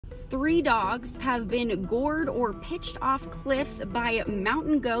3 dogs have been gored or pitched off cliffs by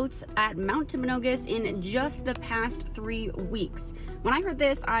mountain goats at Mount Timpanogos in just the past 3 weeks. When I heard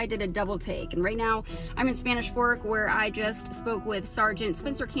this, I did a double take, and right now I'm in Spanish Fork, where I just spoke with Sergeant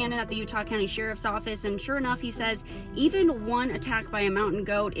Spencer Cannon at the Utah County Sheriff's Office, and sure enough, he says even one attack by a mountain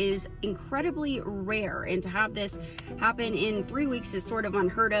goat is incredibly rare, and to have this happen in 3 weeks is sort of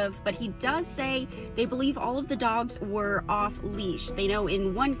unheard of. But he does say they believe all of the dogs were off leash. They know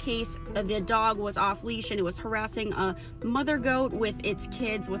in one case the dog was off leash and it was harassing a mother goat with its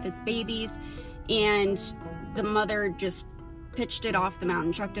kids, with its babies, and the mother just pitched it off the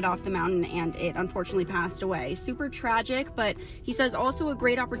mountain, chucked it off the mountain, and it unfortunately passed away. Super tragic, but he says also a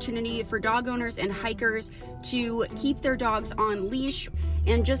great opportunity for dog owners and hikers to keep their dogs on leash,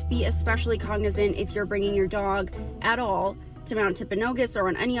 and just be especially cognizant if you're bringing your dog at all to Mount Timpanogos or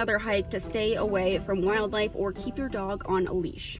on any other hike to stay away from wildlife or keep your dog on a leash.